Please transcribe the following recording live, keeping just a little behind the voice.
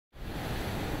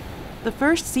The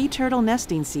first sea turtle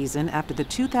nesting season after the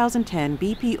 2010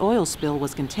 BP oil spill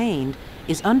was contained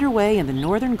is underway in the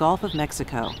northern Gulf of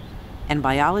Mexico, and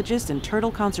biologists and turtle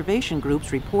conservation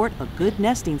groups report a good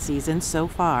nesting season so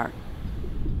far.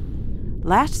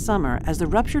 Last summer, as the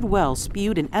ruptured well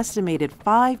spewed an estimated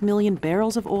 5 million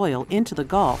barrels of oil into the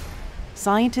Gulf,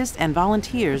 scientists and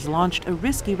volunteers launched a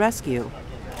risky rescue,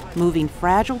 moving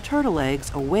fragile turtle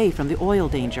eggs away from the oil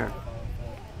danger.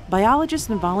 Biologists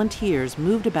and volunteers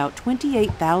moved about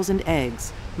 28,000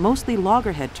 eggs, mostly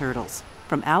loggerhead turtles,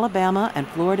 from Alabama and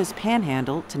Florida's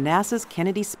Panhandle to NASA's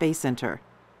Kennedy Space Center.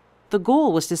 The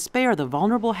goal was to spare the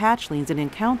vulnerable hatchlings an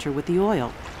encounter with the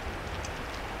oil.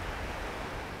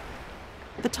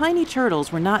 The tiny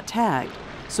turtles were not tagged,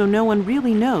 so no one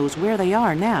really knows where they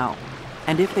are now,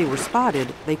 and if they were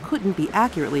spotted, they couldn't be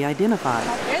accurately identified.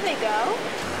 There they go.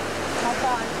 How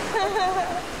fun.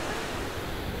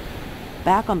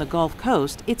 Back on the Gulf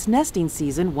Coast, it's nesting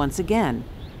season once again,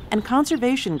 and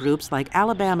conservation groups like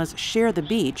Alabama's Share the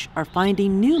Beach are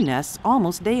finding new nests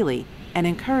almost daily, an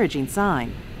encouraging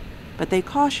sign. But they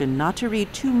caution not to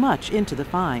read too much into the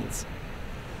finds.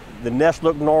 The nests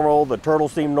look normal, the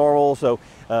turtles seem normal, so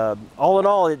all in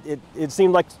all, it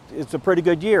seemed like it's a pretty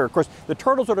good year. Of course, the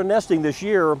turtles that are nesting this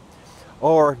year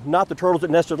are not the turtles that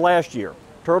nested last year.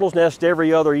 Turtles nest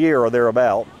every other year or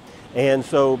thereabout. And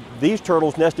so these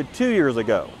turtles nested 2 years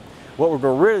ago. What we're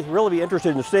going to really be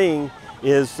interested in seeing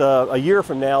is a year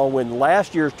from now when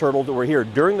last year's turtles that were here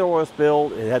during the oil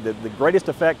spill and had the greatest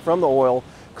effect from the oil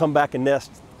come back and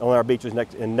nest on our beaches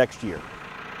next year.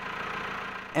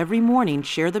 Every morning,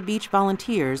 Share the Beach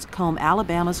volunteers comb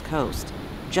Alabama's coast,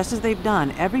 just as they've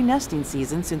done every nesting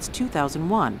season since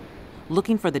 2001,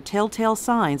 looking for the telltale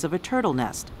signs of a turtle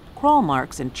nest, crawl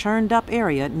marks and churned up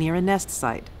area near a nest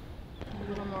site.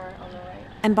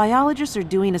 And biologists are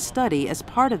doing a study as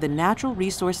part of the Natural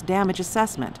Resource Damage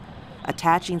Assessment,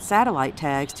 attaching satellite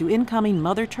tags to incoming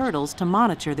mother turtles to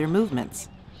monitor their movements.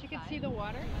 She could see the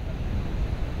water.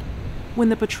 When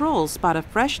the patrols spot a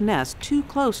fresh nest too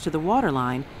close to the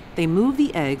waterline, they move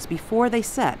the eggs before they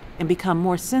set and become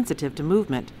more sensitive to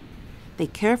movement. They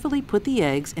carefully put the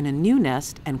eggs in a new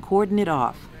nest and cordon it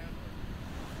off.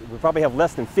 We probably have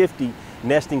less than 50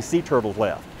 nesting sea turtles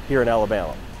left here in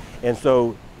Alabama. And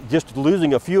so just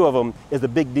losing a few of them is a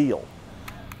big deal.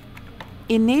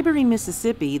 In neighboring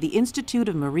Mississippi, the Institute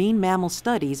of Marine Mammal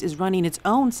Studies is running its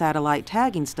own satellite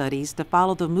tagging studies to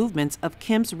follow the movements of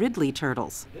Kemp's Ridley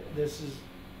turtles.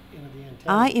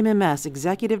 IMMS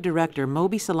Executive Director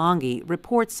Moby Salangi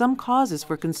reports some causes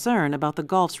for concern about the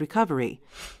Gulf's recovery.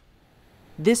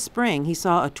 This spring, he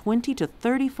saw a 20 to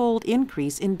 30-fold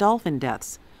increase in dolphin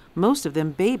deaths, most of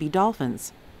them baby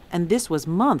dolphins. And this was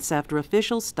months after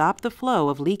officials stopped the flow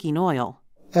of leaking oil.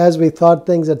 As we thought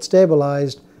things had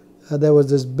stabilized, there was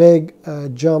this big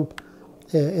jump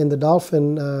in the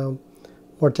dolphin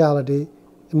mortality,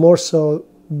 more so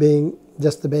being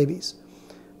just the babies.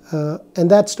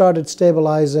 And that started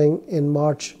stabilizing in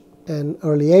March and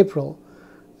early April.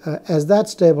 As that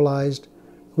stabilized,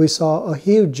 we saw a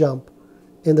huge jump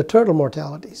in the turtle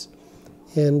mortalities.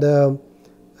 And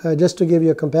just to give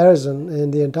you a comparison,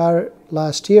 in the entire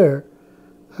last year,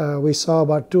 we saw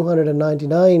about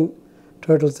 299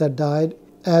 turtles that died.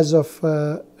 As of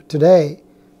today,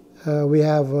 we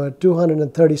have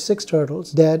 236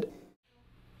 turtles dead.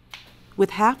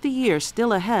 With half the year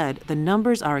still ahead, the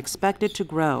numbers are expected to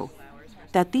grow.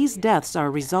 That these deaths are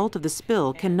a result of the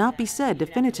spill cannot be said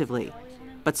definitively,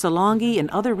 but Salangi and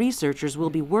other researchers will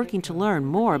be working to learn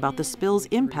more about the spill's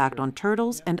impact on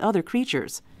turtles and other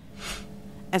creatures.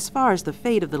 As far as the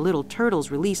fate of the little turtles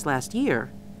released last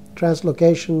year,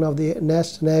 translocation of the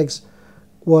nests and eggs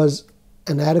was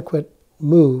an adequate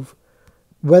move.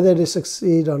 Whether they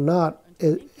succeed or not,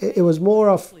 it was more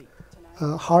of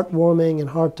a heartwarming and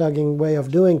heart-tugging way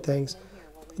of doing things.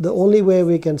 The only way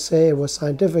we can say it was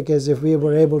scientific is if we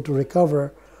were able to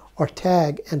recover or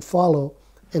tag and follow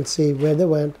and see where they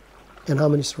went and how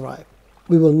many survived.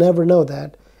 We will never know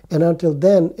that, and until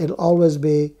then, it'll always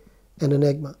be an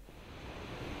enigma.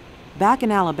 Back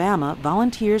in Alabama,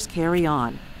 volunteers carry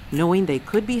on, knowing they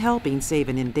could be helping save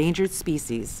an endangered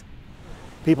species.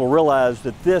 People realize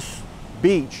that this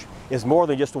beach is more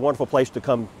than just a wonderful place to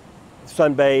come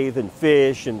sunbathe and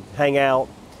fish and hang out.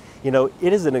 You know,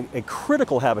 it is a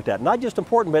critical habitat, not just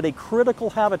important, but a critical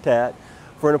habitat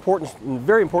for an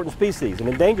very important species, an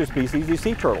endangered species, these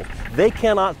sea turtles. They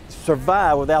cannot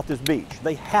survive without this beach.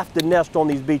 They have to nest on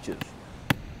these beaches.